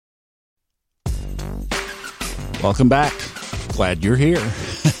Welcome back. Glad you're here.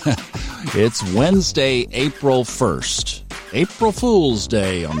 It's Wednesday, April 1st. April Fool's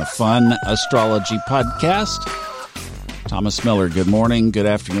Day on the Fun Astrology Podcast. Thomas Miller, good morning, good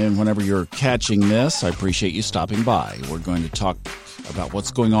afternoon, whenever you're catching this. I appreciate you stopping by. We're going to talk about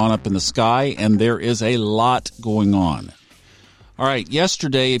what's going on up in the sky, and there is a lot going on. All right,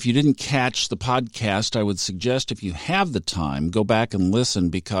 yesterday, if you didn't catch the podcast, I would suggest if you have the time, go back and listen,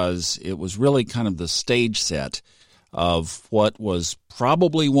 because it was really kind of the stage set of what was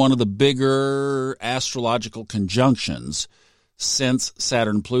probably one of the bigger astrological conjunctions since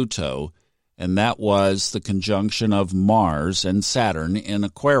Saturn-Pluto, and that was the conjunction of Mars and Saturn in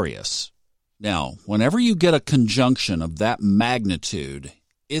Aquarius. Now, whenever you get a conjunction of that magnitude,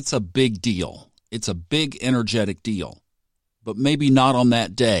 it's a big deal. It's a big energetic deal. But maybe not on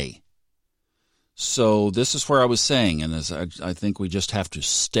that day. So this is where I was saying, and as I think we just have to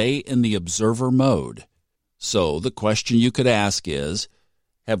stay in the observer mode. So the question you could ask is,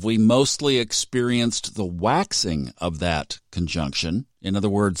 have we mostly experienced the waxing of that conjunction? In other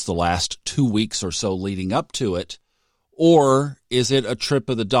words, the last 2 weeks or so leading up to it. Or is it a trip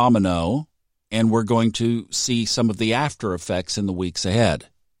of the domino, and we're going to see some of the after effects in the weeks ahead?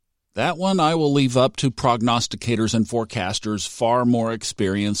 That one I will leave up to prognosticators and forecasters far more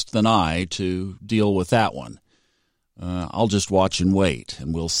experienced than I to deal with that one. I'll just watch and wait,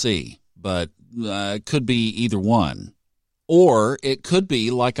 and we'll see. But it could be either one. Or it could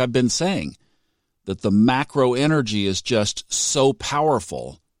be, like I've been saying, that the macro energy is just so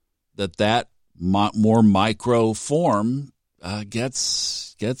powerful that more micro form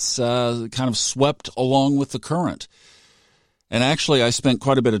gets kind of swept along with the current. And actually, I spent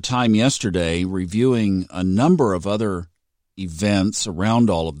quite a bit of time yesterday reviewing a number of other events around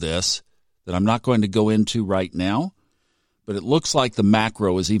all of this that I'm not going to go into right now, but it looks like the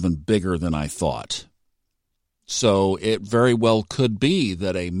macro is even bigger than I thought. So it very well could be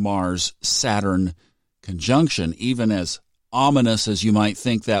that a Mars-Saturn conjunction, even as ominous as you might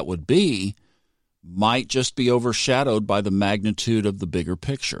think that would be, might just be overshadowed by the magnitude of the bigger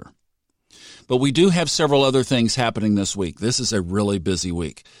picture. But we do have several other things happening this week. This is a really busy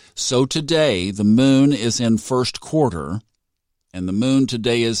week. So today, the moon is in first quarter, and the moon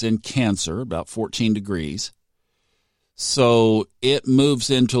today is in Cancer, about 14 degrees. So it moves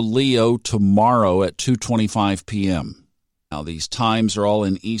into Leo tomorrow at 2:25 p.m. Now, these times are all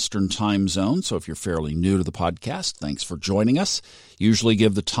in Eastern time zone, so if you're fairly new to the podcast, thanks for joining us. Usually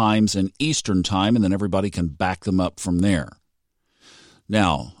give the times in Eastern time, and then everybody can back them up from there.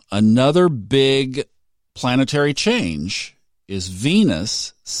 Now, another big planetary change is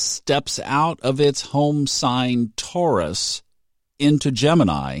Venus steps out of its home sign Taurus into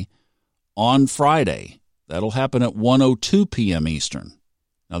Gemini on Friday. That'll happen at 1:02 p.m. Eastern.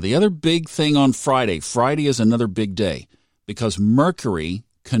 Now, the other big thing on Friday is another big day because Mercury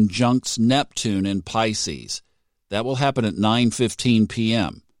conjuncts Neptune in Pisces. That will happen at 9:15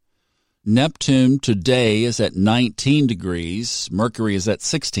 p.m. Neptune today is at 19 degrees. Mercury is at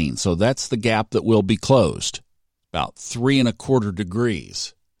 16, so that's the gap that will be closed, about 3¼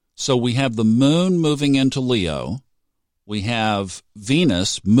 degrees. So we have the moon moving into Leo, we have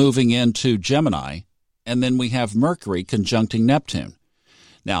Venus moving into Gemini, and then we have Mercury conjuncting Neptune.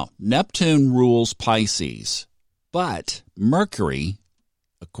 Now, Neptune rules Pisces, but Mercury,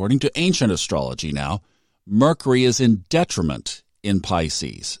 according to ancient astrology now, Mercury is in detriment in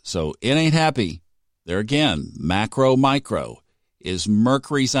Pisces. So it ain't happy. There again, macro, micro. Is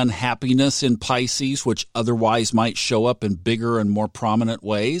Mercury's unhappiness in Pisces, which otherwise might show up in bigger and more prominent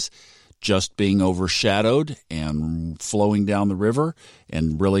ways, just being overshadowed and flowing down the river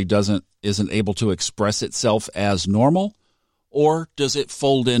and really isn't able to express itself as normal? Or does it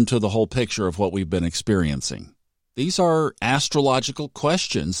fold into the whole picture of what we've been experiencing? These are astrological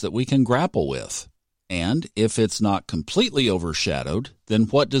questions that we can grapple with. And if it's not completely overshadowed, then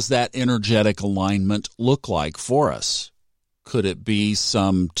what does that energetic alignment look like for us? Could it be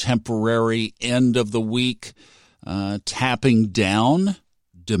some temporary end of the week tapping down,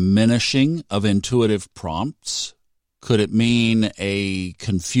 diminishing of intuitive prompts? Could it mean a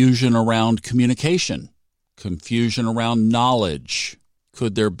confusion around communication, confusion around knowledge?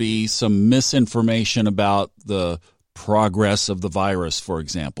 Could there be some misinformation about the progress of the virus, for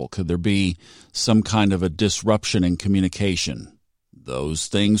example? Could there be some kind of a disruption in communication? Those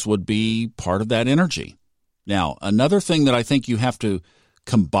things would be part of that energy. Now, another thing that I think you have to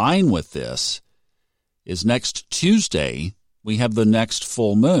combine with this is next Tuesday, we have the next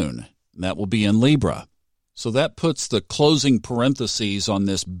full moon, and that will be in Libra. So that puts the closing parentheses on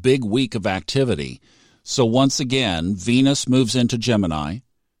this big week of activity. So once again, Venus moves into Gemini,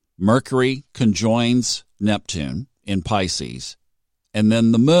 Mercury conjoins Neptune in Pisces. And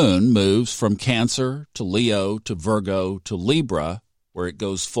then the moon moves from Cancer to Leo to Virgo to Libra, where it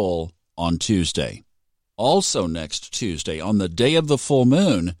goes full on Tuesday. Also next Tuesday, on the day of the full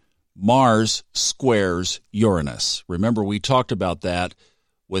moon, Mars squares Uranus. Remember, we talked about that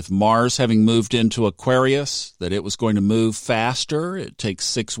with Mars having moved into Aquarius, that it was going to move faster. It takes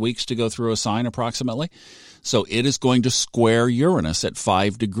 6 weeks to go through a sign approximately. So it is going to square Uranus at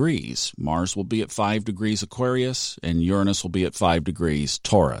 5 degrees. Mars will be at 5 degrees Aquarius, and Uranus will be at 5 degrees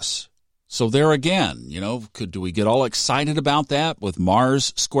Taurus. So there again, do we get all excited about that with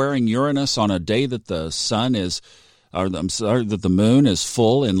Mars squaring Uranus on a day that the that the moon is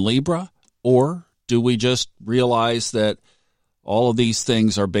full in Libra? Or do we just realize that all of these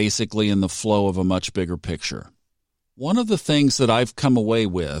things are basically in the flow of a much bigger picture? One of the things that I've come away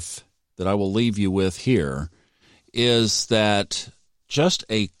with, that I will leave you with here, is that just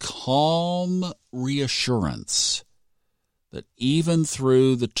a calm reassurance that even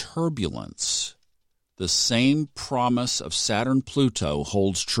through the turbulence, the same promise of Saturn-Pluto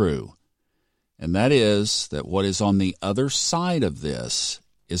holds true. And that is that what is on the other side of this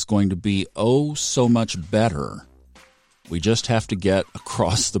is going to be oh so much better. We just have to get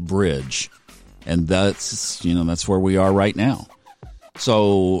across the bridge. And that's where we are right now.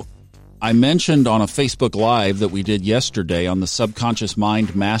 So I mentioned on a Facebook Live that we did yesterday on the Subconscious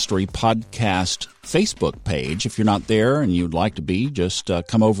Mind Mastery podcast Facebook page. If you're not there and you'd like to be, just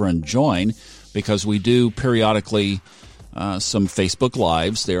come over and join, because we do periodically some Facebook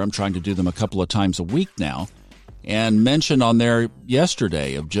Lives there. I'm trying to do them a couple of times a week now. And mentioned on there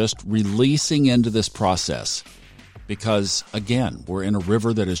yesterday of just releasing into this process. Because, again, we're in a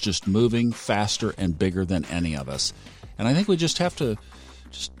river that is just moving faster and bigger than any of us. And I think we just have to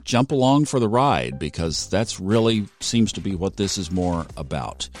just jump along for the ride, because that's really seems to be what this is more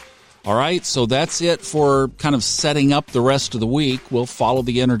about. All right, so that's it for kind of setting up the rest of the week. We'll follow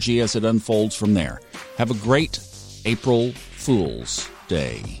the energy as it unfolds from there. Have a great April Fool's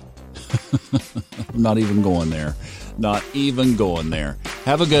Day. I'm not even going there. Not even going there.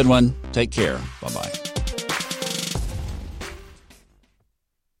 Have a good one. Take care. Bye-bye.